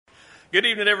Good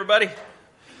evening, everybody.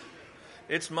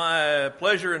 It's my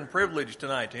pleasure and privilege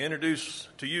tonight to introduce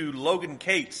to you Logan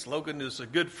Cates. Logan is a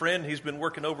good friend. He's been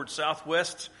working over at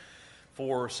Southwest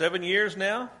for 7 years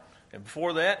now. And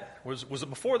before that, was it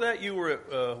before that you were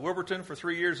at Wilburton for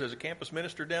 3 years as a campus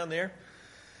minister down there?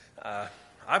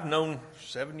 I've known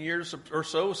 7 years or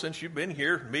so since you've been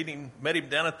here. Met him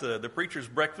down at the preacher's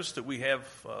breakfast that we have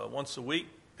once a week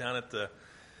down at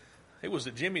it was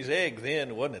at Jimmy's Egg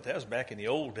then, wasn't it? That was back in the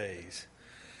old days.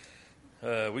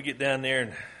 We get down there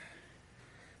and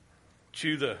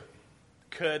chew the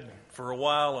cud for a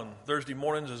while on Thursday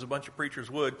mornings, as a bunch of preachers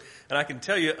would. And I can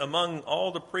tell you, among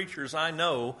all the preachers I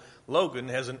know, Logan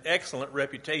has an excellent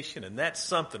reputation, and that's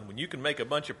something. When you can make a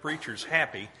bunch of preachers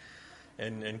happy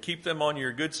and keep them on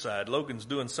your good side, Logan's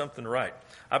doing something right.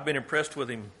 I've been impressed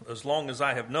with him as long as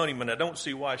I have known him, and I don't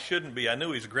see why I shouldn't be. I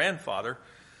knew his grandfather,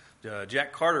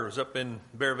 Jack Carter, was up in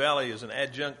Bear Valley as an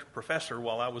adjunct professor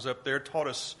while I was up there.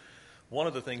 One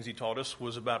of the things he taught us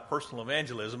was about personal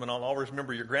evangelism, and I'll always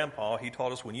remember your grandpa. He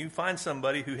taught us, when you find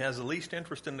somebody who has the least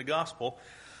interest in the gospel,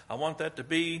 I want that to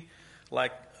be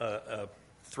like a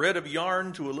thread of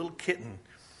yarn to a little kitten.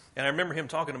 And I remember him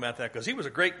talking about that because he was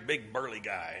a great big burly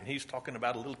guy, and he's talking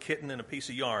about a little kitten and a piece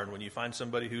of yarn when you find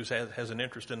somebody who has an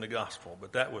interest in the gospel.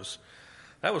 But that was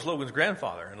Logan's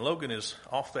grandfather, and Logan is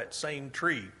off that same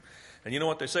tree. And you know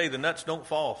what they say, the nuts don't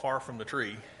fall far from the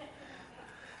tree.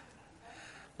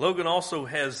 Logan also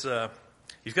has,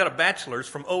 he's got a bachelor's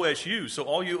from OSU. So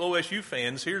all you OSU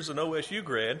fans, here's an OSU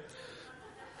grad.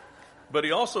 But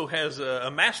he also has a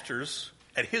master's.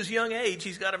 At his young age,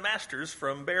 he's got a master's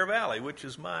from Bear Valley, which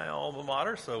is my alma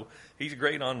mater. So he's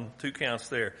great on 2 counts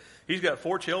there. He's got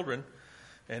 4 children,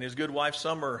 and his good wife,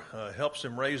 Summer, helps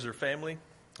him raise their family.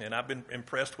 And I've been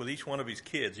impressed with each one of his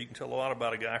kids. You can tell a lot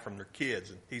about a guy from their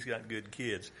kids, and he's got good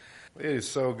kids. It is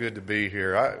so good to be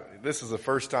here. This is the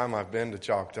first time I've been to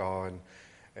Choctaw,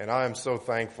 and I am so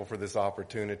thankful for this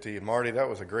opportunity. And Marty, that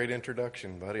was a great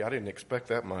introduction, buddy. I didn't expect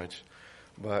that much,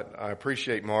 but I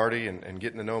appreciate Marty and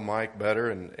getting to know Mike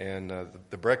better. And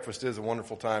the breakfast is a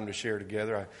wonderful time to share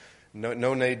together. I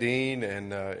know Nadine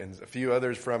and a few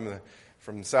others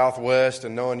from Southwest,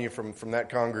 and knowing you from that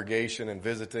congregation and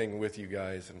visiting with you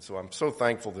guys. And so I'm so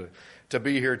thankful to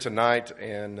be here tonight.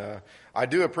 And I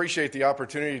do appreciate the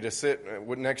opportunity to sit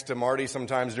next to Marty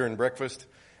sometimes during breakfast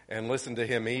and listen to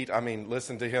him eat.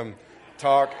 Listen to him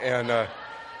talk. And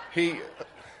he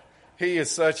is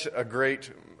such a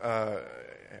great,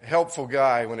 helpful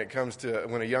guy when it comes to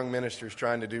when a young minister is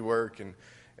trying to do work.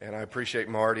 And I appreciate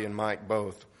Marty and Mike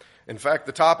both. In fact,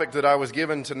 the topic that I was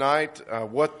given tonight,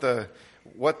 what the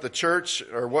church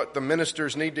or what the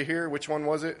ministers need to hear. Which one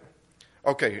was it?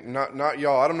 Okay, not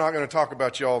y'all. I'm not going to talk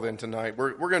about y'all then tonight.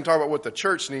 We're going to talk about what the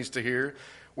church needs to hear,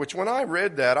 which when I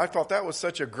read that, I thought that was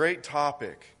such a great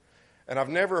topic. And I've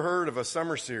never heard of a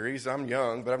summer series. I'm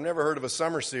young, but I've never heard of a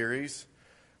summer series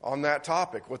on that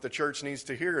topic, what the church needs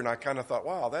to hear. And I kind of thought,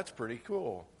 wow, that's pretty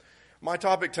cool. My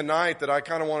topic tonight that I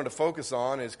kind of wanted to focus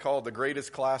on is called The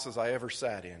Greatest Classes I Ever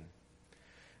Sat In.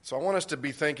 So I want us to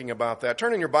be thinking about that.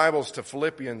 Turn in your Bibles to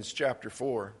Philippians chapter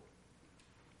 4.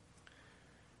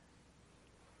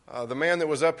 The man that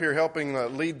was up here helping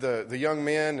lead the young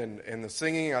men and the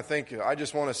singing, I think I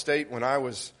just want to state when I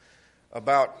was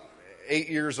about 8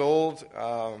 years old,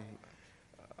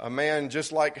 a man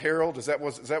just like Harold, was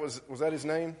that his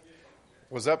name?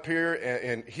 Was up here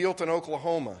in Hilton,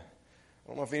 Oklahoma. I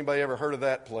don't know if anybody ever heard of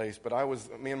that place, but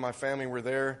me and my family were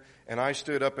there, and I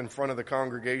stood up in front of the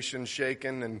congregation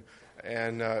shaking,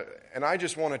 and I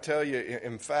just want to tell you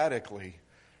emphatically,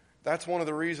 that's one of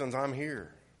the reasons I'm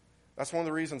here. That's one of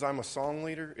the reasons I'm a song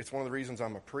leader. It's one of the reasons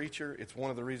I'm a preacher. It's one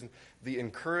of the reasons the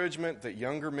encouragement that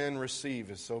younger men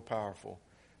receive is so powerful.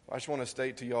 I just want to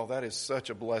state to y'all that is such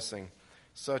a blessing.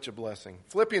 Such a blessing.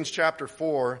 Philippians chapter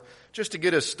 4, just to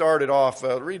get us started off,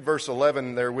 read verse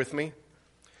 11 there with me.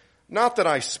 Not that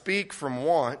I speak from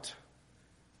want,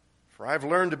 for I have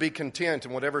learned to be content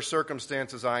in whatever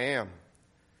circumstances I am.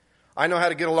 I know how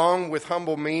to get along with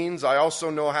humble means. I also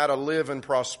know how to live in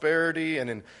prosperity, and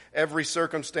in every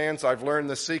circumstance I've learned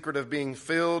the secret of being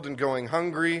filled and going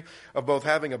hungry, of both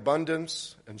having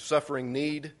abundance and suffering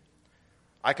need.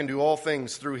 I can do all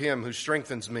things through him who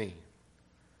strengthens me.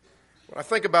 When I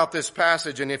think about this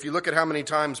passage, and if you look at how many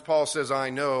times Paul says, I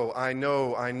know, I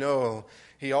know, I know,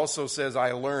 he also says,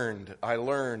 I learned, I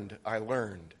learned, I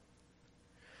learned.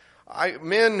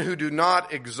 Men who do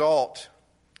not exalt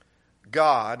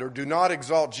God or do not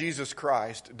exalt Jesus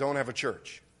Christ don't have a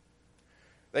church.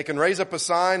 They can raise up a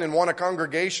sign and want a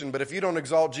congregation, but if you don't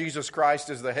exalt Jesus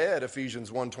Christ as the head, Ephesians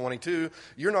 1:22,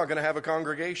 you're not going to have a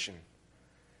congregation.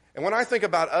 And when I think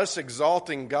about us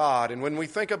exalting God, and when we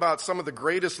think about some of the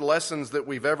greatest lessons that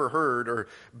we've ever heard or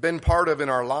been part of in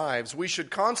our lives, we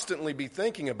should constantly be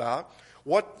thinking about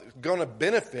what's going to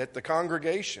benefit the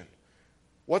congregation.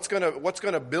 What's going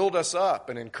to build us up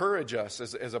and encourage us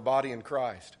as a body in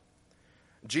Christ.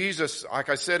 Jesus, like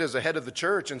I said, is the head of the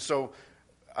church, and so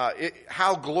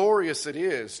how glorious it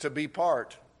is to be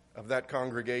part of that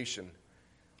congregation.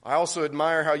 I also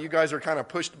admire how you guys are kind of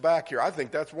pushed back here. I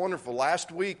think that's wonderful.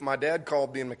 Last week, my dad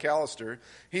called me in McAllister.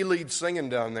 He leads singing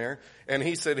down there, and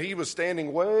he said he was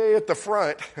standing way at the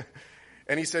front,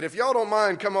 and he said, if y'all don't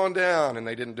mind, come on down, and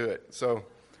they didn't do it. So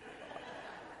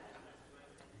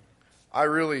I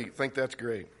really think that's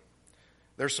great.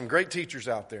 There's some great teachers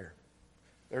out there.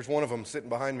 There's one of them sitting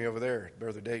behind me over there,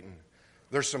 Brother Dayton.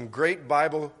 There's some great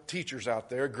Bible teachers out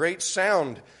there, great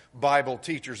sound Bible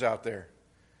teachers out there.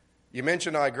 You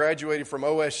mentioned I graduated from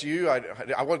OSU.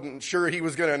 I wasn't sure he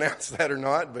was going to announce that or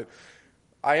not, but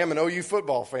I am an OU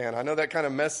football fan. I know that kind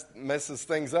of messes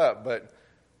things up, but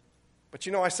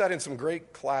you know, I sat in some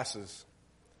great classes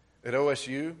at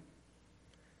OSU.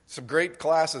 Some great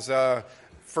classes.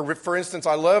 For instance,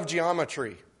 I love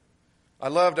geometry. I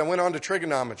went on to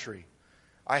trigonometry.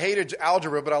 I hated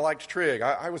algebra, but I liked trig.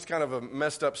 I was kind of a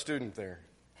messed up student there.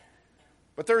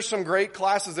 But there's some great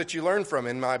classes that you learn from.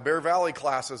 In my Bear Valley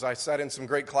classes, I sat in some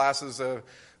great classes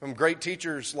from great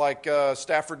teachers like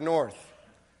Stafford North.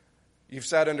 You've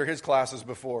sat under his classes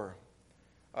before.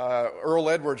 Earl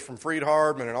Edwards from Freed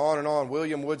Hardman, and on,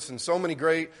 William Woodson. So many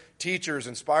great teachers,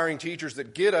 inspiring teachers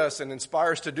that get us and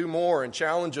inspire us to do more and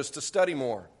challenge us to study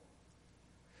more.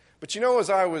 But you know, as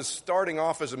I was starting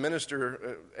off as a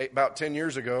minister about 10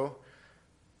 years ago,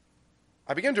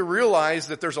 I began to realize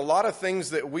that there's a lot of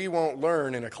things that we won't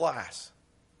learn in a class.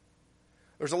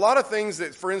 There's a lot of things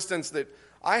that, for instance, that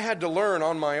I had to learn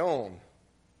on my own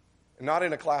and not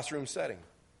in a classroom setting.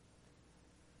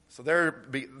 So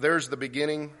there's the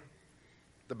beginning,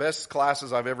 the best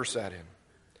classes I've ever sat in.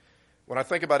 When I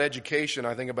think about education,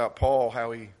 I think about Paul,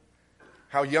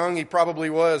 how young he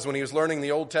probably was when he was learning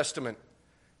the Old Testament.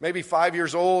 Maybe 5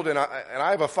 years old, and I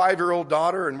have a 5-year-old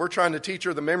daughter, and we're trying to teach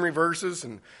her the memory verses,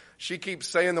 and she keeps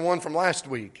saying the one from last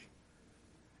week.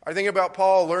 I think about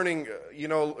Paul learning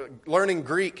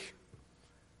Greek,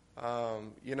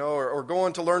 or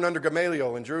going to learn under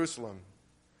Gamaliel in Jerusalem.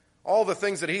 All the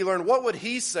things that he learned. What would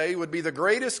he say would be the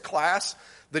greatest class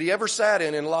that he ever sat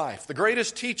in life? The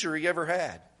greatest teacher he ever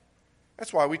had?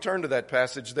 That's why we turn to that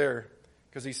passage there,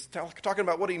 because he's talking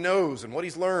about what he knows and what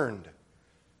he's learned.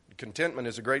 Contentment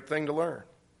is a great thing to learn.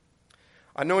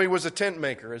 I know he was a tent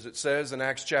maker, as it says in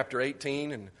Acts chapter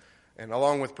 18, and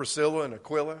along with Priscilla and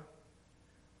Aquila.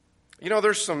 You know,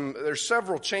 there's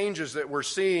several changes that we're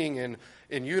seeing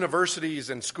in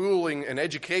universities and schooling and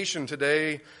education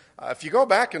today. If you go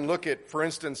back and look at, for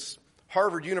instance,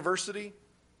 Harvard University,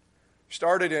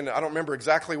 started in, I don't remember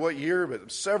exactly what year,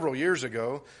 but several years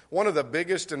ago, one of the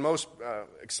biggest and most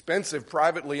expensive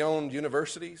privately owned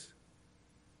universities.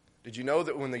 Did you know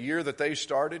that when the year that they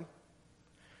started,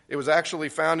 it was actually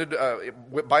founded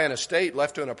by an estate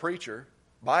left to a preacher,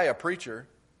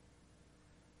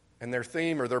 and their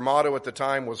theme or their motto at the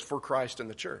time was "For Christ and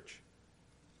the Church."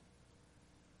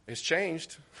 It's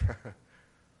changed.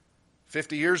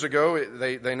 50 years ago,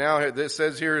 they now, this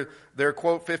says here, their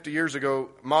quote 50 years ago,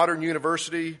 modern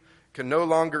university can no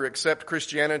longer accept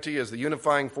Christianity as the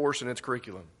unifying force in its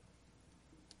curriculum.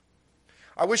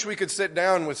 I wish we could sit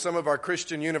down with some of our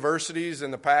Christian universities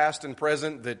in the past and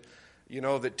present that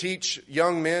teach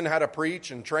young men how to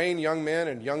preach and train young men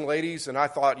and young ladies. And I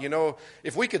thought,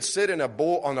 if we could sit on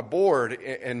a board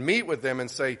and meet with them and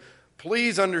say,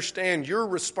 please understand your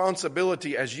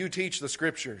responsibility as you teach the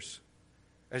Scriptures,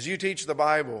 as you teach the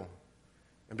Bible,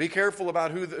 and be careful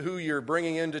about who you're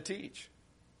bringing in to teach,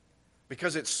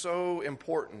 because it's so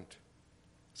important,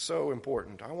 so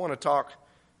important. I want to talk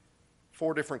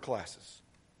 4 different classes.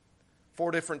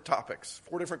 4 different topics,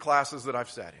 4 different classes that I've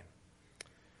sat in.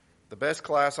 The best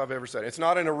class I've ever sat in. It's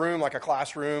not in a room like a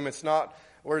classroom. It's not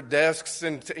where desks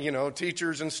and,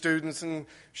 teachers and students and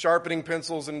sharpening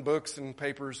pencils and books and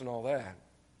papers and all that.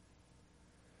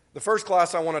 The first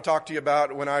class I want to talk to you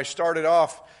about, when I started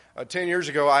off 10 years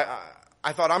ago,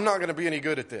 I thought, I'm not going to be any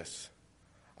good at this.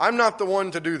 I'm not the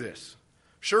one to do this.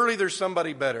 Surely there's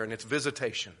somebody better, and it's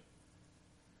visitation.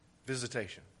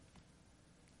 Visitation.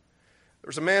 There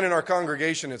was a man in our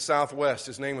congregation at Southwest.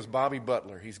 His name was Bobby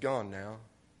Butler. He's gone now.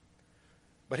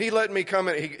 But he let me come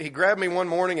in. He grabbed me one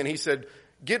morning and he said,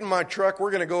 get in my truck.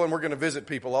 We're going to go and we're going to visit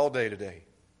people all day today.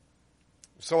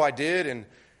 So I did,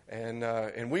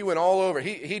 and we went all over.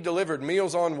 He delivered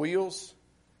Meals on Wheels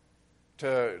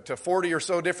to 40 or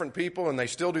so different people, and they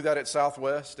still do that at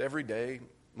Southwest every day,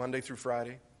 Monday through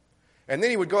Friday. And then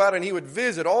he would go out and he would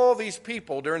visit all these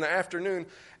people during the afternoon,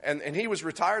 and he was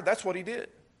retired. That's what he did.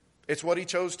 It's what he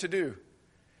chose to do.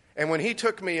 And when he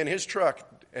took me in his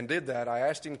truck and did that, I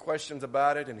asked him questions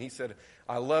about it, and he said,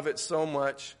 I love it so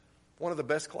much. One of the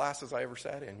best classes I ever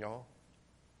sat in, y'all.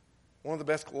 One of the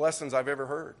best lessons I've ever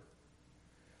heard.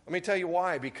 Let me tell you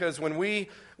why. Because when we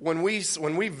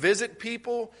visit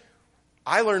people,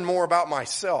 I learn more about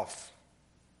myself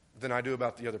than I do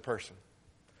about the other person.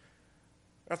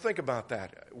 Now think about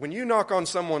that. When you knock on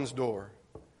someone's door,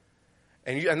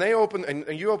 and you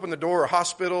open the door, a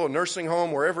hospital, a nursing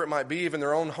home, wherever it might be, even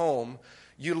their own home,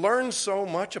 you learn so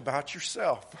much about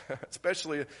yourself,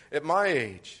 especially at my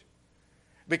age.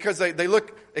 Because they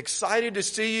look excited to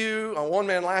see you. One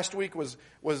man last week was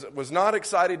not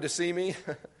excited to see me.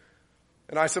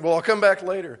 And I said, well, I'll come back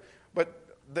later. But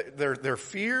their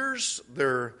fears,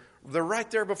 they're right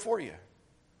there before you.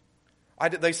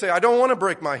 They say, I don't want to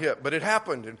break my hip, but it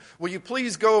happened. And will you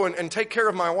please go and take care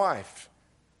of my wife?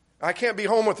 I can't be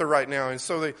home with her right now.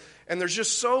 And there's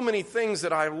just so many things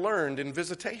that I learned in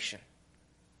visitation.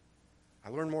 I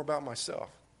learned more about myself.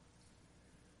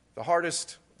 The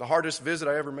hardest visit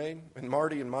I ever made, and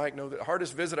Marty and Mike know that, the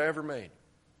hardest visit I ever made.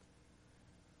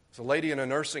 It's a lady in a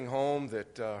nursing home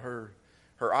that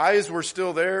her eyes were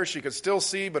still there. She could still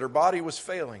see, but her body was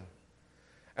failing.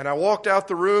 And I walked out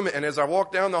the room, and as I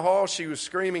walked down the hall, she was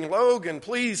screaming, Logan,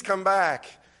 please come back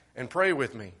and pray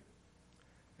with me.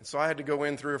 And so I had to go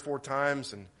in 3 or 4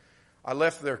 times, and I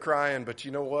left there crying. But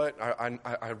you know what?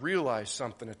 I realized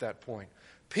something at that point.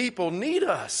 People need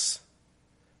us.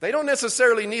 They don't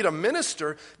necessarily need a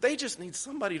minister. They just need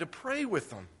somebody to pray with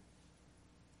them.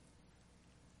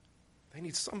 They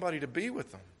need somebody to be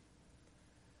with them.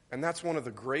 And that's one of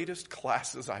the greatest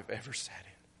classes I've ever sat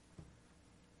in.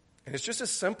 And it's just as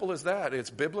simple as that.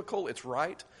 It's biblical. It's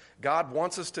right. God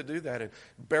wants us to do that and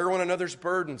bear one another's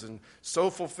burdens and so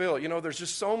fulfill. You know, there's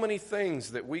just so many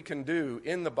things that we can do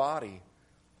in the body.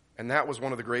 And that was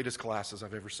one of the greatest classes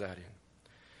I've ever sat in.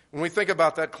 When we think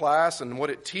about that class and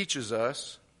what it teaches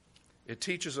us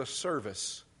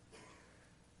service.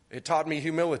 It taught me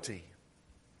humility.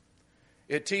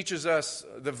 It teaches us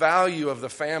the value of the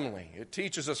family. It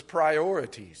teaches us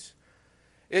priorities.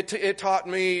 It taught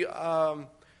me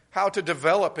how to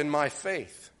develop in my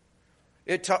faith.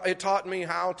 It taught me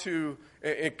how to,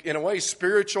 in a way,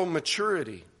 spiritual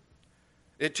maturity.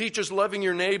 It teaches loving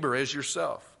your neighbor as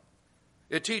yourself.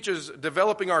 It teaches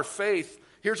developing our faith.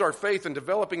 Here's our faith and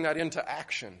developing that into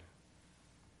action.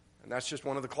 And that's just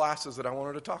one of the classes that I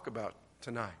wanted to talk about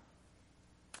tonight.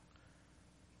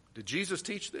 Did Jesus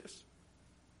teach this?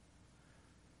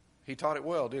 He taught it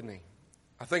well, didn't he?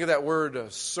 I think of that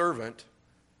word servant,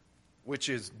 which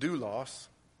is doulos.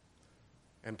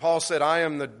 And Paul said, I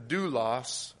am the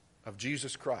doulos of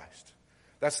Jesus Christ.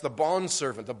 That's the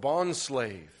bondservant, the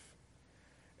bondslave.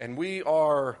 And we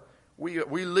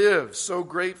live so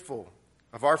grateful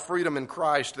of our freedom in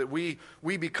Christ that we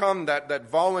become that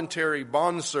voluntary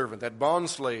bondservant, that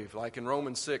bondslave, like in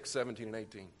Romans 6, 17 and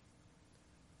 18.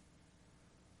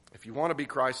 If you want to be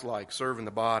Christ-like, serve in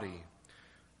the body.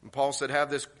 And Paul said,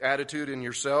 have this attitude in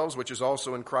yourselves, which is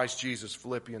also in Christ Jesus,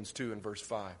 Philippians 2 and verse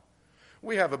 5.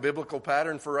 We have a biblical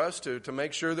pattern for us to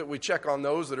make sure that we check on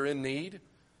those that are in need.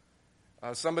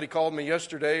 Somebody called me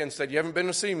yesterday and said, you haven't been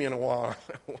to see me in a while.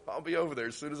 Well, I'll be over there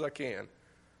as soon as I can.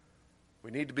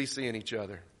 We need to be seeing each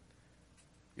other.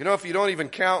 You know, if you don't even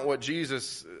count what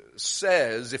Jesus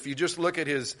says, if you just look at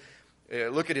his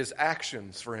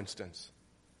actions, for instance,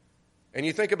 and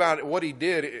you think about what he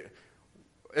did,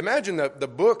 imagine the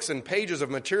books and pages of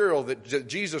material that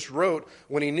Jesus wrote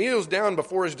when he kneels down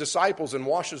before his disciples and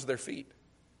washes their feet.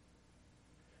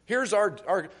 Here's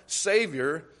our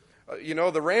Savior,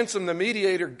 the ransom, the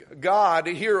mediator, God,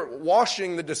 here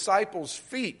washing the disciples'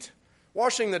 feet,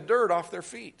 washing the dirt off their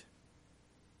feet.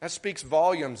 That speaks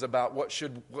volumes about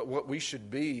what we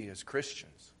should be as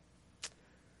Christians.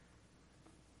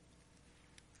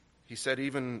 He said,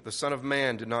 even the Son of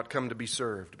Man did not come to be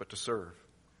served, but to serve,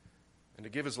 and to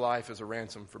give his life as a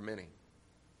ransom for many.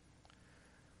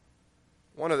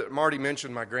 Marty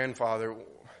mentioned my grandfather.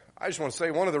 I just want to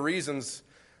say one of the reasons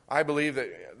I believe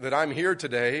that I'm here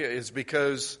today is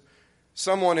because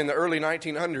someone in the early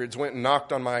 1900s went and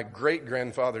knocked on my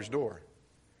great-grandfather's door.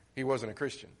 He wasn't a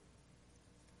Christian.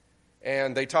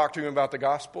 And they talked to him about the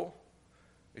gospel.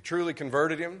 They truly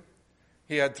converted him.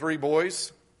 He had 3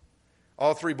 boys.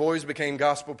 All 3 boys became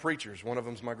gospel preachers. One of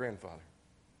them's my grandfather.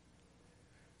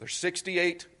 There's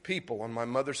 68 people on my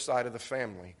mother's side of the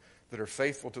family that are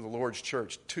faithful to the Lord's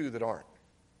church, 2 that aren't.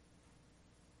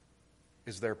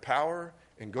 Is there power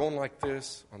in going like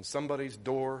this on somebody's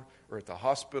door or at the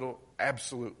hospital?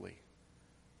 Absolutely.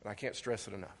 And I can't stress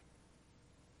it enough.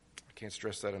 I can't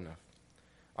stress that enough.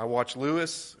 I watch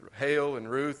Lewis, Hale, and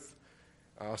Ruth.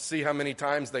 I'll see how many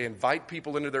times they invite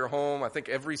people into their home. I think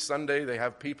every Sunday they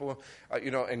have people,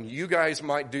 and you guys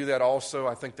might do that also.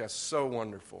 I think that's so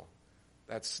wonderful.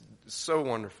 That's so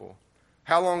wonderful.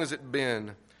 How long has it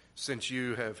been since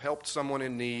you have helped someone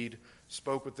in need,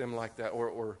 spoke with them like that,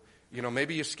 or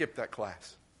maybe you skipped that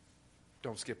class?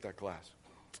 Don't skip that class.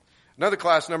 Another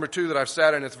class, number 2, that I've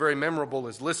sat in, it's very memorable,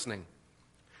 is listening.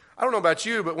 I don't know about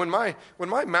you, but when my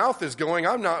mouth is going,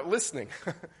 I'm not listening.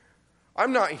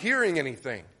 I'm not hearing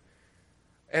anything.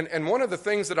 And one of the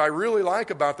things that I really like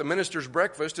about the minister's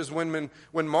breakfast is when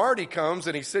Marty comes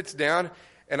and he sits down,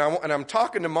 and I'm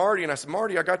talking to Marty, and I said,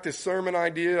 Marty, I got this sermon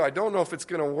idea. I don't know if it's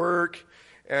going to work.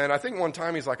 And I think one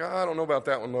time he's like, I don't know about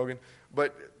that one, Logan.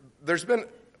 But there's been,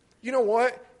 you know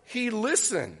what? He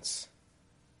listens.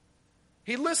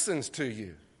 He listens to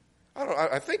you.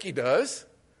 I think he does.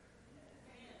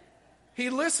 He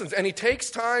listens, and he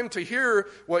takes time to hear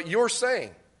what you're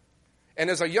saying. And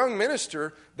as a young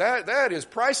minister, that is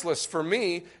priceless for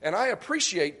me, and I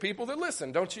appreciate people that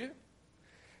listen, don't you?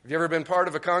 Have you ever been part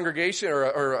of a congregation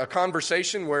or a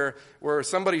conversation where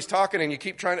somebody's talking and you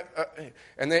keep trying to,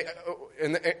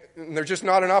 and there's just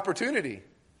not an opportunity?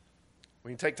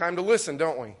 We take time to listen,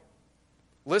 don't we?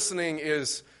 Listening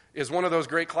is one of those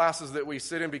great classes that we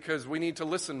sit in because we need to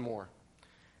listen more.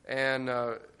 And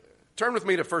turn with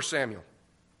me to 1 Samuel.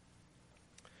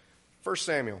 1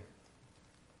 Samuel.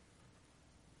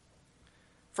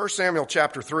 1 Samuel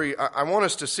chapter 3. I want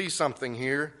us to see something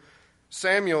here.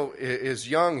 Samuel is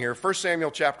young here. 1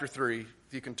 Samuel chapter 3,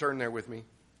 if you can turn there with me.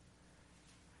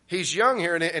 He's young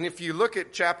here, and if you look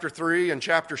at chapter 3 and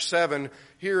chapter 7,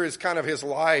 here is kind of his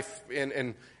life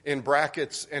in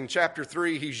brackets. In chapter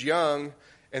 3, he's young,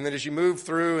 and then as you move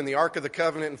through in the Ark of the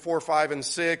Covenant in 4, 5, and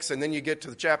 6, and then you get to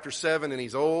the chapter 7, and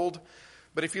he's old.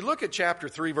 But if you look at chapter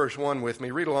 3, verse 1 with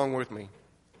me, read along with me.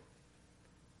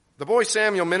 The boy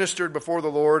Samuel ministered before the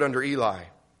Lord under Eli.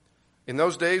 In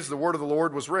those days, the word of the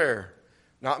Lord was rare.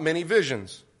 Not many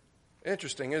visions.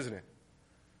 Interesting, isn't it?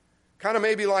 Kind of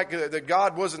maybe like that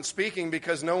God wasn't speaking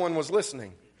because no one was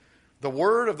listening. The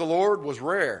word of the Lord was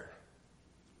rare.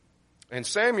 And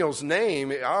Samuel's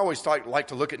name, I always like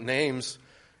to look at names.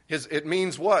 It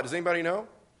means what? Does anybody know?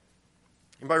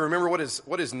 Anybody remember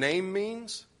what his name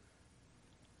means?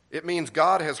 It means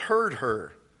God has heard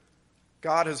her.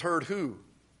 God has heard who?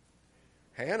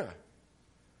 Hannah.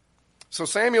 So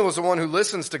Samuel is the one who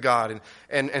listens to God,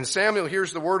 and Samuel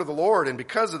hears the word of the Lord, and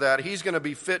because of that, he's going to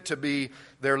be fit to be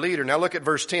their leader. Now look at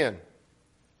verse 10.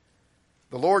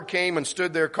 The Lord came and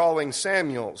stood there calling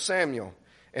Samuel, Samuel.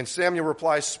 And Samuel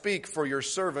replies, speak, for your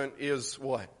servant is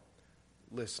what?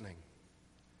 Listening.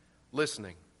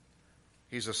 Listening.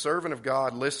 He's a servant of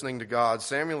God, listening to God.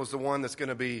 Samuel is the one that's going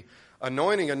to be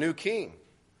anointing a new king.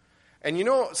 And you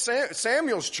know,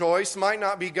 Samuel's choice might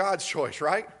not be God's choice,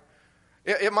 right?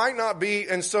 It might not be,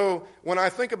 and so when I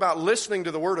think about listening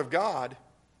to the Word of God,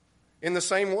 in the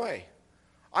same way,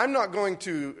 I'm not going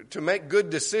to make good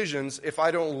decisions if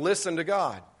I don't listen to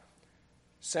God.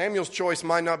 Samuel's choice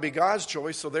might not be God's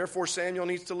choice, so therefore Samuel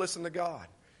needs to listen to God.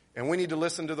 And we need to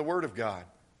listen to the Word of God.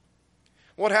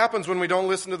 What happens when we don't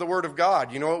listen to the Word of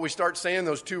God? You know what? We start saying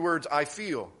those two words, I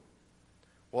feel.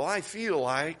 Well, I feel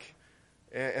like,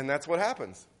 and that's what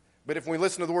happens. But if we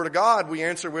listen to the Word of God, we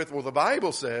answer with, well, the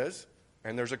Bible says...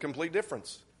 And there's a complete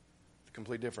difference. A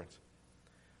complete difference.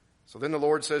 So then the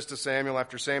Lord says to Samuel,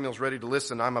 after Samuel's ready to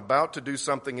listen, I'm about to do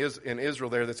something in Israel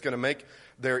there that's going to make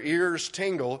their ears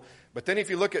tingle. But then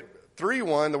if you look at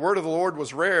 3:1, the word of the Lord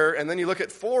was rare. And then you look at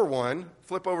 4:1,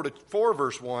 flip over to 4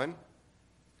 verse 1.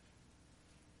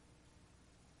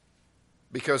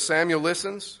 Because Samuel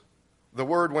listens, the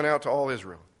word went out to all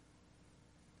Israel.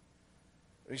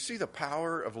 You see the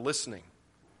power of listening.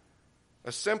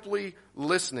 Simply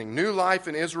listening. New life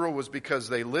in Israel was because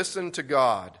they listened to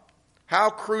God.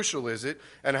 How crucial is it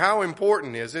and how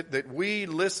important is it that we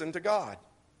listen to God?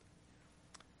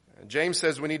 James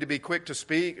says we need to be quick to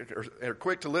speak, or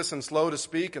quick to listen, slow to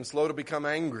speak, and slow to become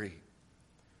angry.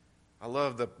 I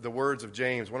love the words of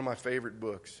James, one of my favorite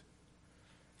books.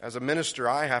 As a minister,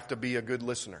 I have to be a good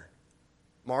listener.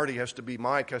 Mike has to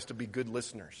be good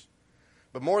listeners.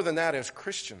 But more than that, as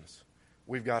Christians,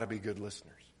 we've got to be good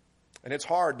listeners. And it's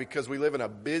hard because we live in a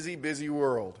busy, busy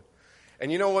world.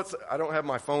 And you know what? I don't have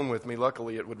my phone with me.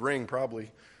 Luckily, it would ring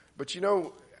probably. But you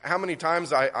know how many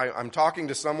times I'm talking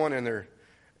to someone and they're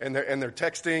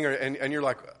texting, and you're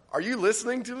like, "Are you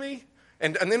listening to me?"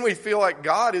 And then we feel like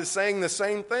God is saying the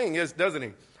same thing, doesn't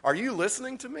He? Are you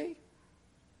listening to me?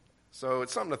 So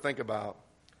it's something to think about.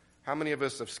 How many of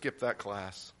us have skipped that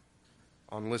class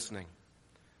on listening?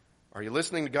 Are you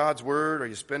listening to God's Word? Are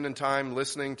you spending time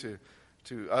listening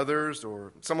to others?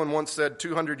 Or someone once said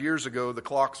 200 years ago the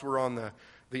clocks were on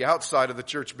the outside of the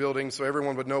church building so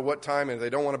everyone would know what time, and they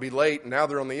don't want to be late, and now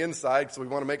they're on the inside so we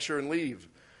want to make sure and leave.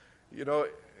 You know,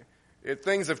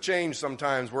 things have changed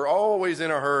sometimes. We're always in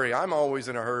a hurry. I'm always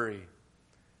in a hurry.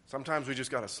 Sometimes we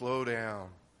just got to slow down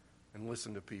and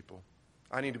listen to people.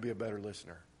 I need to be a better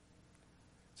listener.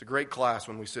 It's a great class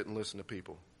when we sit and listen to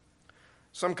people.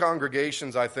 Some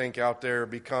congregations, I think, out there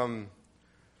become,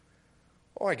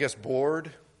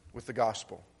 bored with the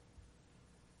gospel.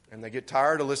 And they get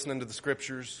tired of listening to the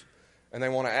scriptures, and they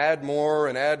want to add more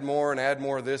and add more and add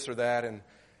more of this or that.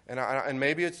 And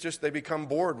maybe it's just they become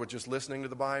bored with just listening to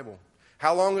the Bible.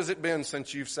 How long has it been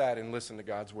since you've sat and listened to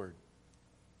God's Word?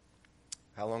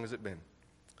 How long has it been? Do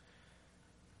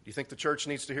you think the church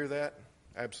needs to hear that?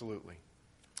 Absolutely.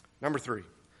 Number 3,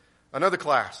 another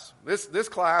class. This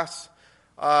class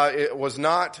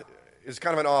is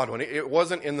kind of an odd one. It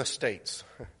wasn't in the States.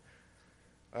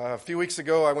 A few weeks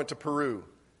ago, I went to Peru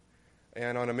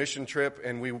and on a mission trip,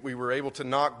 and we were able to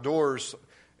knock doors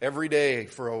every day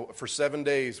for 7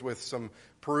 days with some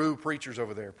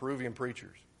Peruvian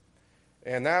preachers.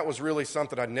 And that was really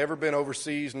something. I'd never been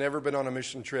overseas, never been on a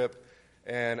mission trip,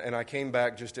 and I came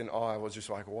back just in awe. I was just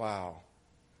like, wow.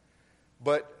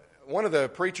 But one of the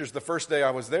preachers, the first day I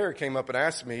was there, came up and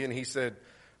asked me, and he said,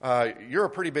 you're a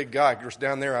pretty big guy. Of course,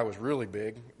 down there I was really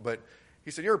big, but he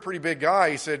said, you're a pretty big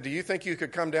guy. He said, do you think you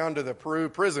could come down to the Peru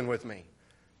prison with me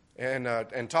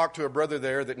and talk to a brother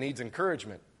there that needs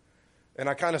encouragement? And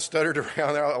I kind of stuttered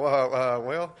around there.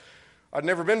 Well, I'd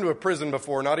never been to a prison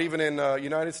before, not even in the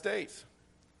United States.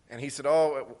 And he said,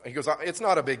 he goes, it's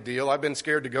not a big deal. I've been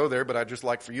scared to go there, but I'd just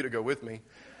like for you to go with me.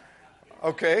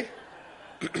 Okay.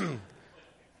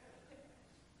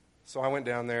 So I went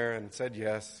down there and said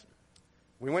yes.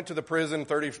 We went to the prison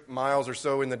 30 miles or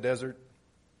so in the desert.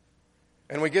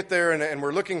 And we get there and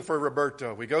we're looking for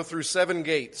Roberto. We go through 7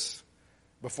 gates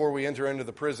before we enter into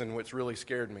the prison, which really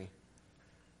scared me.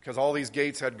 Because all these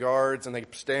gates had guards and they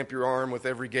stamp your arm with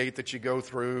every gate that you go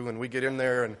through. And we get in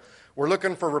there and we're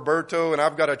looking for Roberto, and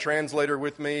I've got a translator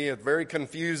with me. It's very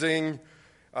confusing.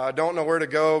 Don't know where to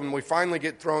go. And we finally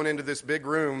get thrown into this big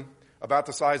room, about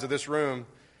the size of this room.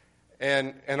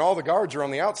 And all the guards are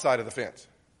on the outside of the fence.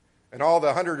 And all the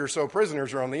 100 or so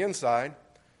prisoners are on the inside.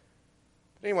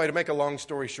 But anyway, to make a long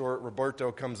story short,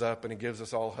 Roberto comes up and he gives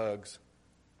us all hugs.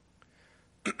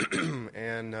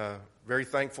 And very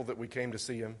thankful that we came to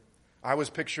see him. I was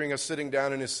picturing us sitting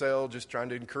down in his cell, just trying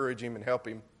to encourage him and help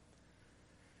him.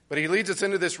 But he leads us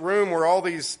into this room where all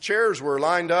these chairs were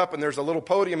lined up, and there's a little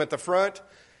podium at the front.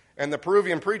 And the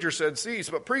Peruvian preacher said, "Cease,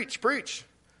 but preach."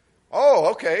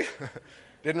 Oh, okay.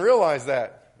 Didn't realize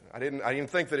that. I didn't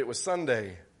think that it was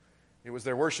Sunday. It was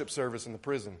their worship service in the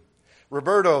prison.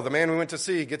 Roberto, the man we went to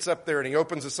see, gets up there and he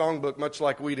opens a songbook much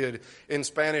like we did in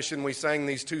Spanish, and we sang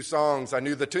these 2 songs. I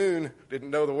knew the tune, didn't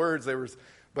know the words.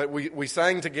 But we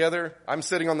sang together. I'm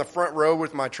sitting on the front row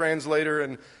with my translator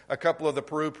and a couple of the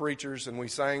Peru preachers, and we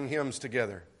sang hymns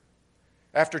together.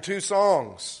 After 2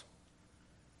 songs,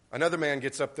 another man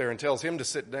gets up there and tells him to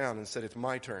sit down and said, "It's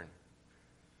my turn."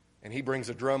 And he brings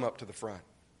a drum up to the front.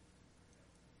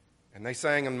 And they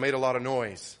sang and made a lot of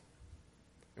noise.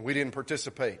 And we didn't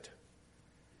participate.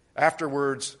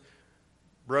 Afterwards,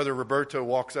 Brother Roberto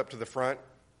walks up to the front,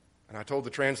 and I told the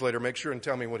translator, "Make sure and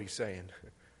tell me what he's saying."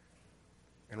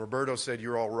 And Roberto said,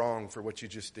 "You're all wrong for what you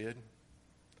just did.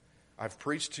 I've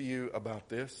preached to you about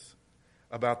this,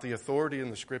 about the authority in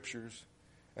the Scriptures,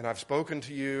 and I've spoken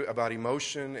to you about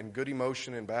emotion and good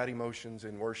emotion and bad emotions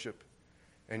in worship,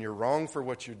 and you're wrong for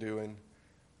what you're doing.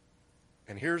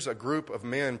 And here's a group of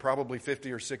men, probably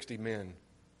 50 or 60 men.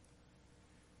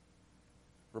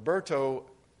 Roberto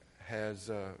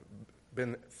has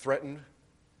been threatened with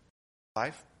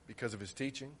life because of his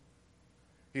teaching.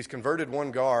 He's converted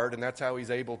 1 guard, and that's how he's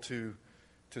able to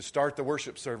start the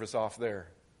worship service off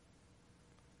there.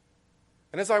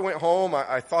 And as I went home,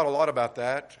 I thought a lot about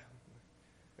that.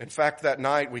 In fact, that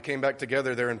night we came back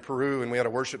together there in Peru, and we had a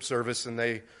worship service, and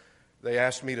they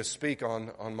asked me to speak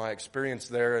on my experience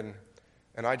there,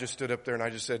 and I just stood up there and I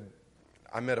just said,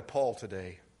 "I met a Paul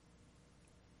today."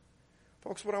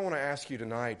 Folks, what I want to ask you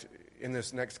tonight in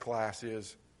this next class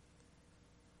is,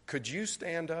 could you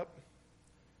stand up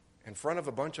in front of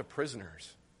a bunch of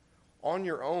prisoners on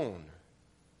your own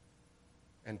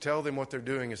and tell them what they're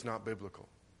doing is not biblical?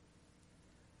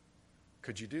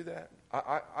 Could you do that?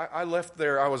 I left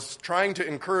there. I was trying to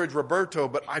encourage Roberto,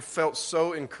 but I felt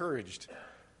so encouraged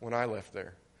when I left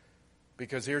there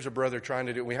Because here's a brother trying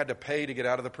to do, we had to pay to get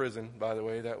out of the prison, by the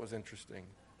way. That was interesting.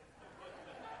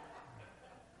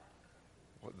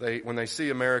 When they see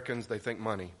Americans, they think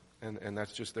money, and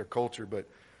that's just their culture.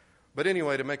 But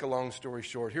anyway, to make a long story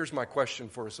short, here's my question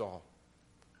for us all.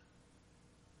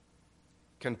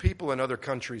 Can people in other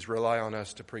countries rely on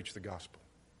us to preach the gospel?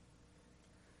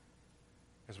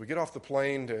 As we get off the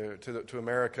plane to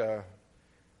America,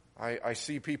 I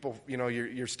see people,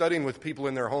 you're studying with people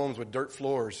in their homes with dirt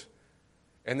floors,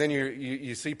 and then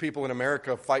you see people in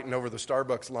America fighting over the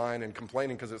Starbucks line and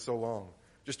complaining because it's so long.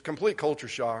 Just complete culture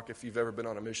shock if you've ever been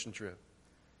on a mission trip.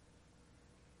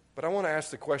 But I want to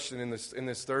ask the question in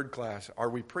this third class, are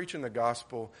we preaching the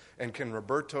gospel, and can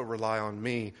Roberto rely on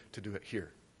me to do it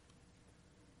here?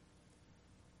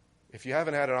 If you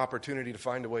haven't had an opportunity to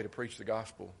find a way to preach the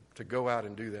gospel, to go out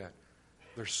and do that,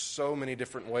 there's so many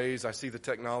different ways. I see the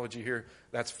technology here.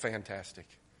 That's fantastic.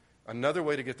 Another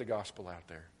way to get the gospel out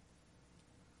there.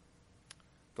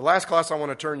 The last class I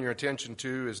want to turn your attention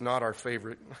to is not our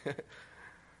favorite.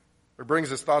 It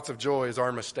brings us thoughts of joy, is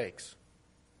our mistakes.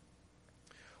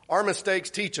 Our mistakes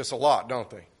teach us a lot, don't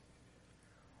they?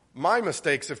 My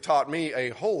mistakes have taught me a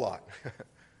whole lot.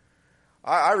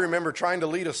 I remember trying to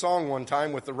lead a song one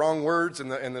time with the wrong words and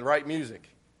the right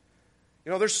music.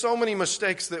 There's so many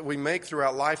mistakes that we make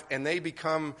throughout life, and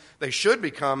they should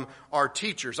become our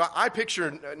teachers. I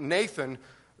picture Nathan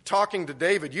talking to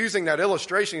David, using that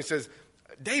illustration. He says,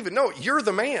 David, no, you're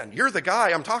the man. You're the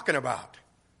guy I'm talking about.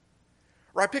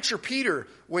 Or I picture Peter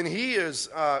when he is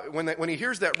when he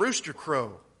hears that rooster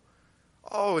crow.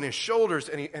 Oh, and his shoulders,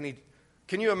 and he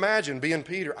can you imagine being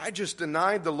Peter? I just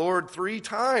denied the Lord 3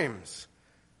 times.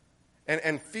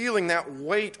 And feeling that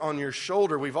weight on your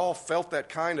shoulder. We've all felt that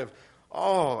kind of,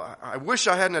 I wish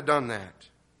I hadn't have done that.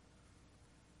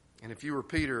 And if you were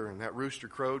Peter and that rooster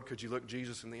crowed, could you look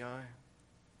Jesus in the eye?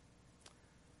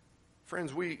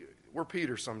 Friends, we're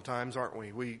Peter sometimes, aren't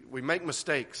we? We make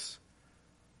mistakes.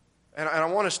 And I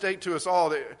want to state to us all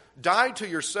that die to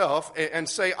yourself and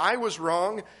say, I was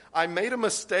wrong. I made a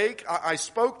mistake. I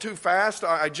spoke too fast.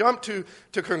 I jumped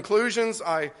to conclusions.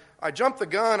 I jumped the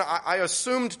gun. I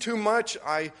assumed too much.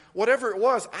 Whatever it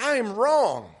was, I am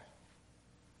wrong.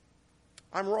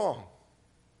 I'm wrong.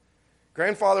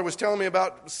 Grandfather was telling me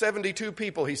about 72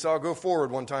 people he saw go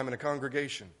forward one time in a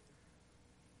congregation.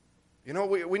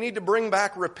 We need to bring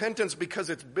back repentance because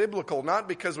it's biblical, not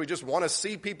because we just want to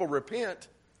see people repent.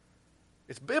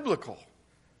 It's biblical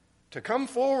to come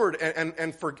forward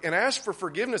and ask for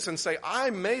forgiveness and say,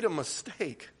 I made a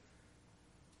mistake.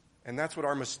 And that's what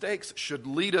our mistakes should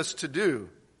lead us to do.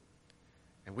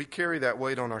 And we carry that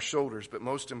weight on our shoulders, but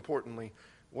most importantly,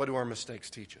 what do our mistakes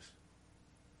teach us?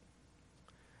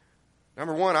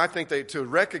 Number one, I think to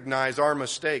recognize our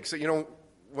mistakes.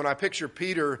 When I picture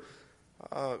Peter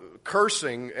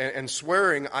cursing and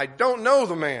swearing, I don't know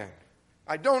the man.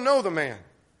 I don't know the man.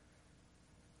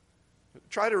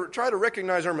 Try to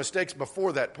recognize our mistakes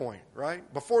before that point,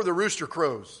 right? Before the rooster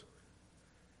crows.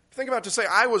 Think about to say,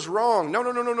 I was wrong.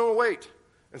 No, wait.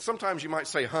 And sometimes you might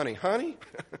say, honey,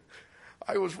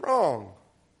 I was wrong.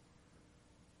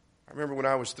 I remember when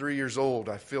I was 3 years old,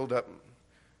 I filled up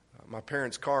my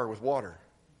parents' car with water.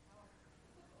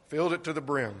 Filled it to the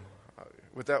brim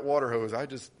with that water hose.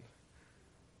 And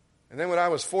then when I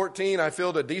was 14, I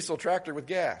filled a diesel tractor with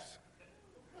gas.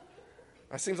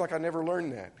 It seems like I never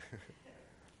learned that.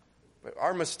 But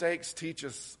our mistakes teach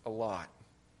us a lot.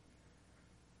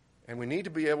 And we need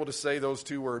to be able to say those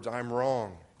 2 words, I'm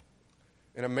wrong.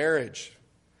 In a marriage,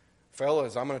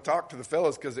 fellas, I'm going to talk to the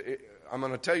fellas because I'm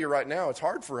going to tell you right now, it's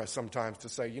hard for us sometimes to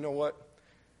say, you know what,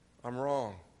 I'm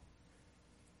wrong.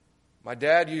 My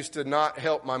dad used to not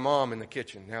help my mom in the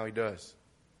kitchen. Now he does.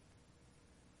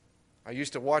 I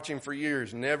used to watch him for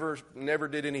years, never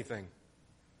did anything.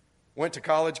 Went to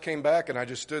college, came back, and I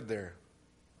just stood there.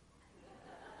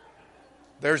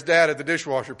 There's Dad at the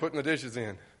dishwasher putting the dishes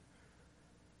in.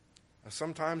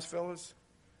 Sometimes, fellas,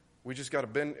 we just got to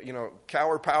bend,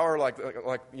 cower power like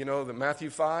the Matthew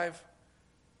 5.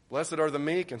 Blessed are the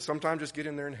meek, and sometimes just get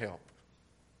in there and help.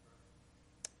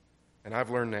 And I've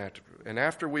learned that. And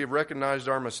after we have recognized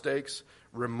our mistakes,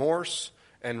 remorse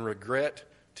and regret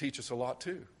teach us a lot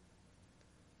too.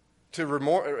 To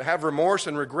have remorse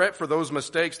and regret for those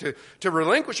mistakes, to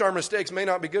relinquish our mistakes may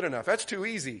not be good enough. That's too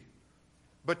easy.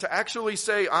 But to actually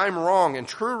say, I'm wrong, and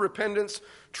true repentance,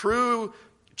 true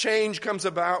change comes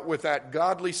about with that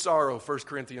godly sorrow, 1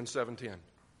 Corinthians 7:10.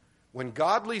 When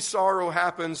godly sorrow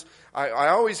happens, I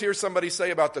always hear somebody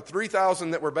say about the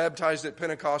 3,000 that were baptized at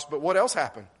Pentecost, but what else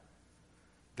happened?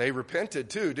 They repented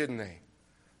too, didn't they?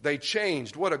 They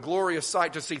changed. What a glorious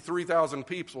sight to see 3,000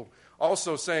 people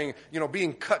also saying,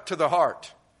 being cut to the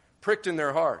heart. pricked in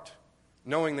their heart,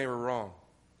 knowing they were wrong.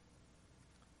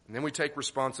 And then we take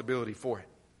responsibility for it.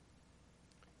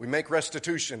 We make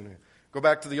restitution. Go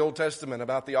back to the Old Testament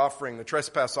about the offering, the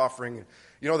trespass offering.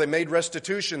 You know, they made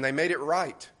restitution. They made it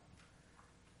right.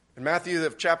 In Matthew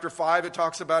chapter 5, it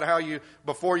talks about how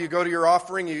before you go to your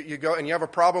offering, you go and you have a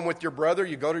problem with your brother,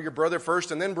 you go to your brother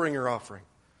first and then bring your offering.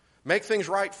 Make things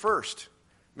right first.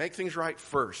 Make things right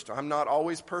first. I'm not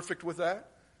always perfect with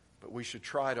that, but we should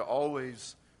try to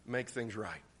always make things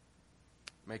right.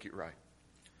 Make it right.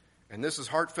 And this is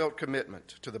heartfelt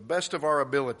commitment to the best of our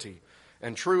ability.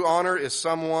 And true honor is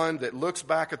someone that looks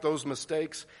back at those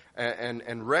mistakes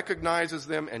and recognizes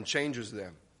them and changes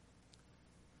them.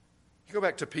 You go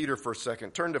back to Peter for a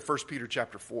second. Turn to 1 Peter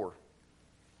chapter 4.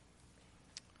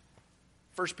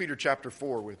 1 Peter chapter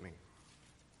 4 with me.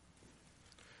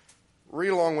 Read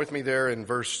along with me there in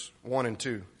verse 1 and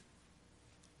 2.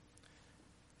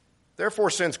 Therefore,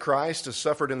 since Christ has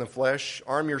suffered in the flesh,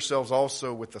 arm yourselves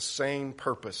also with the same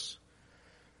purpose.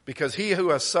 Because he who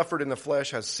has suffered in the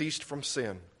flesh has ceased from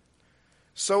sin,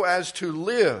 so as to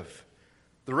live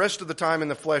the rest of the time in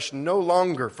the flesh no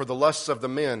longer for the lusts of the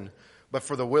men, but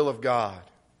for the will of God.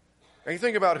 And you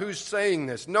think about who's saying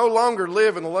this. No longer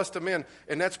live in the lust of men.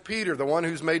 And that's Peter, the one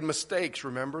who's made mistakes,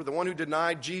 remember? The one who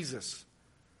denied Jesus.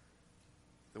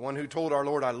 The one who told our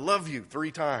Lord, I love you 3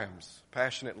 times,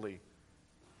 passionately.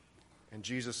 And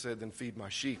Jesus said, then feed my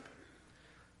sheep.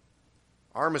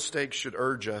 Our mistakes should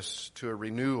urge us to a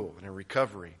renewal and a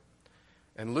recovery.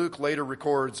 And Luke later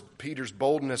records Peter's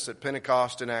boldness at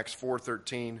Pentecost in Acts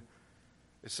 4:13.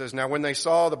 It says, now when they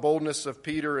saw the boldness of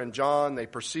Peter and John, they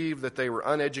perceived that they were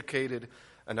uneducated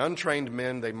and untrained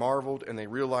men. They marveled and they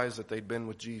realized that they'd been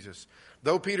with Jesus.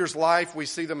 Though Peter's life, we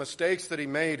see the mistakes that he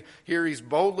made, here he's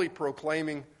boldly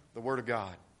proclaiming the Word of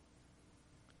God.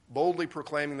 Boldly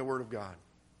proclaiming the Word of God.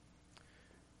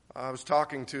 I was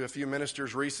talking to a few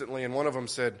ministers recently, and one of them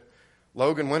said,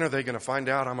 Logan, when are they going to find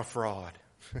out I'm a fraud?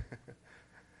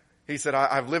 He said,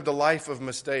 I've lived a life of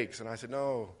mistakes. And I said,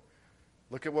 no,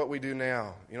 look at what we do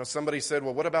now. You know, somebody said,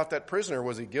 well, what about that prisoner?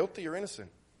 Was he guilty or innocent?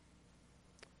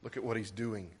 Look at what he's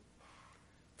doing.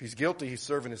 If he's guilty, he's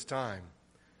serving his time.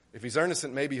 If he's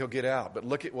innocent, maybe he'll get out. But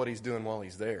look at what he's doing while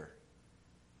he's there.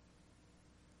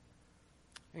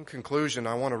 In conclusion,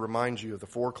 I want to remind you of the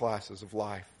 4 classes of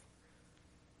life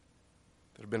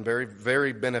that have been very,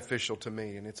 very beneficial to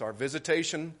me. And it's our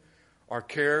visitation, our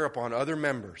care upon other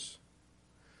members,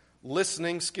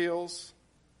 listening skills,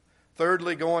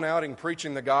 thirdly, going out and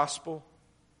preaching the gospel,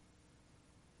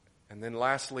 and then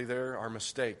lastly there, our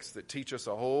mistakes that teach us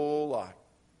a whole lot.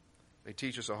 They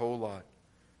teach us a whole lot.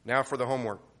 Now for the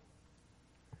homework.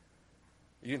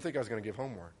 You didn't think I was going to give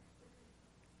homework.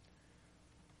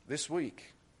 This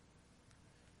week,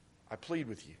 I plead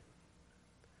with you.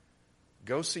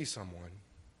 Go see someone.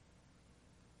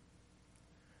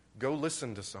 Go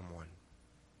listen to someone.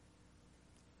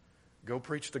 Go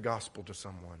preach the gospel to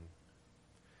someone.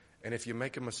 And if you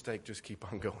make a mistake, just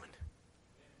keep on going.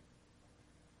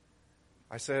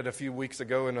 I said a few weeks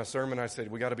ago in a sermon, I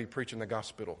said, we got to be preaching the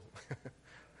gospel.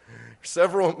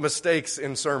 Several mistakes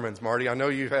in sermons, Marty. I know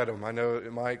you had them. I know,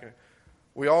 Mike.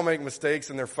 We all make mistakes,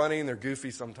 and they're funny and they're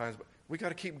goofy sometimes. But we got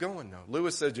to keep going now.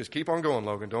 Lewis said, just keep on going,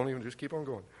 Logan. Don't even, just keep on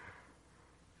going.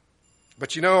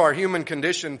 But you know, our human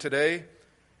condition today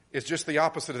is just the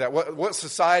opposite of that. What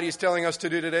society is telling us to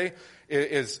do today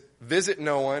is visit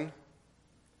no one.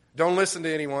 Don't listen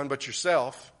to anyone but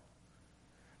yourself.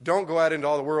 Don't go out into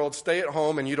all the world. Stay at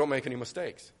home and you don't make any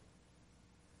mistakes.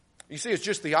 You see, it's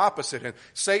just the opposite. And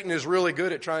Satan is really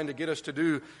good at trying to get us to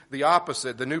do the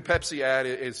opposite. The new Pepsi ad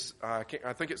is, I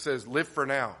think it says, live for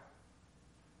now.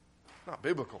 Not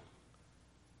biblical.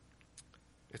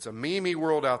 It's a meme-y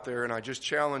world out there, and I just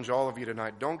challenge all of you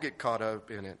tonight, don't get caught up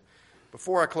in it.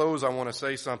 Before I close, I want to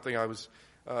say something. I was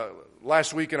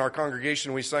last week in our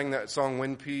congregation, we sang that song,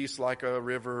 Wind Peace Like a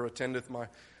River Attendeth My...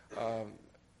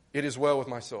 It is well with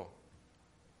my soul.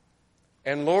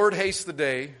 And Lord, haste the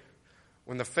day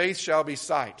when the faith shall be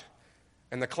sight,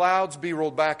 and the clouds be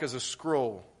rolled back as a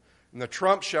scroll, and the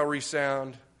trump shall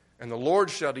resound, and the Lord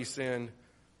shall descend.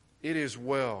 It is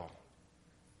well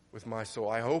with my soul.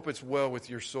 I hope it's well with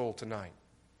your soul tonight.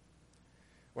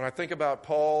 When I think about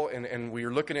Paul, and we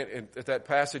are looking at that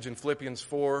passage in Philippians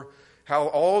 4, how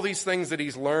all these things that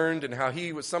he's learned, and how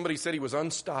somebody said he was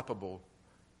unstoppable.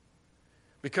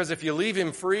 Because if you leave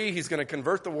him free, he's going to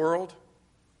convert the world.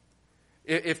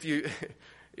 If you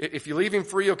leave him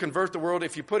free, he'll convert the world.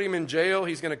 If you put him in jail,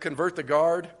 he's going to convert the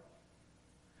guard.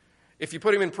 If you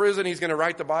put him in prison, he's going to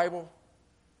write the Bible.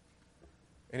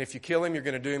 And if you kill him, you're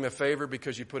going to do him a favor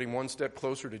because you put him one step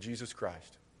closer to Jesus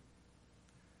Christ.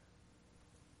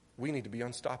 we need to be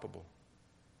unstoppable.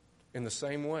 In the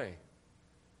same way.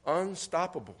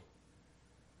 Unstoppable.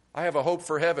 I have a hope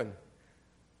for heaven.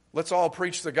 Let's all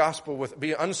preach the gospel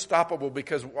be unstoppable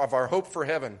because of our hope for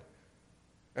heaven.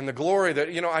 And the glory that,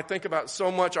 I think about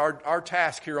so much our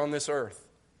task here on this earth.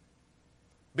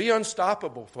 Be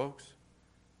unstoppable, folks.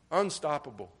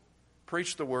 Unstoppable.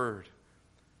 Preach the word.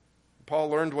 Paul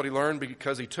learned what he learned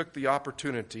because he took the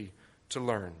opportunity to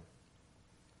learn.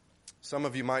 Some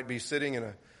of you might be sitting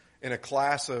in a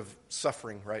class of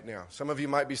suffering right now. Some of you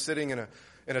might be sitting in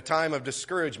a time of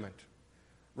discouragement.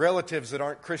 Relatives that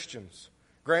aren't Christians.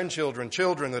 Grandchildren,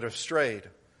 children that have strayed.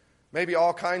 Maybe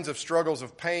all kinds of struggles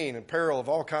of pain and peril of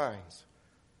all kinds.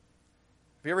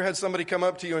 Have you ever had somebody come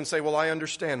up to you and say, well, I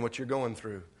understand what you're going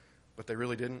through, but they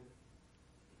really didn't?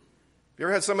 Have you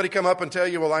ever had somebody come up and tell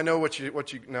you, well, I know what you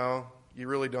no, you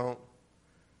really don't.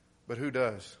 But who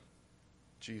does?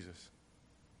 Jesus.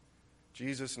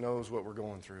 Jesus knows what we're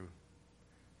going through.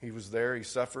 He was there. He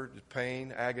suffered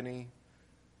pain, agony.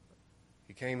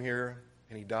 He came here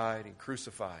and he died and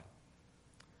crucified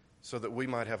so that we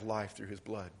might have life through his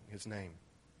blood, his name.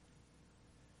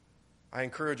 I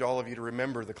encourage all of you to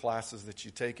remember the classes that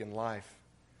you take in life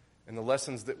and the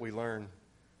lessons that we learn.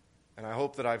 And I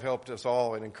hope that I've helped us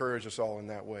all and encouraged us all in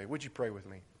that way. Would you pray with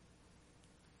me?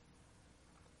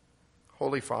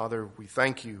 Holy Father, we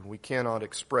thank you. We cannot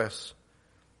express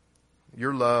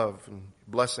your love and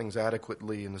blessings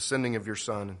adequately in the sending of your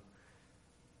Son.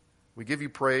 We give you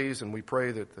praise, and we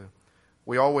pray that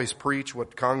we always preach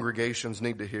what congregations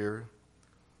need to hear.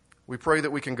 We pray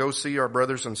that we can go see our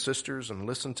brothers and sisters and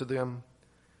listen to them,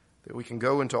 that we can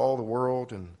go into all the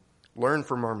world and learn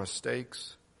from our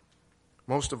mistakes.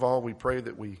 Most of all, we pray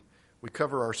that we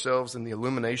cover ourselves in the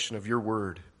illumination of your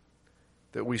word,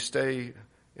 that we stay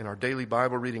in our daily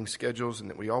Bible reading schedules and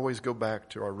that we always go back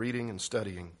to our reading and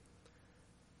studying.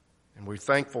 And we're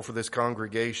thankful for this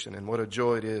congregation and what a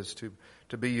joy it is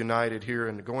to be united here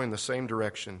and go in the same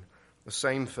direction, the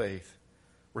same faith.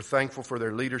 We're thankful for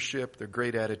their leadership, their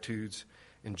great attitudes.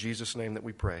 In Jesus' name that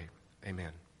we pray.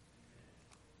 Amen.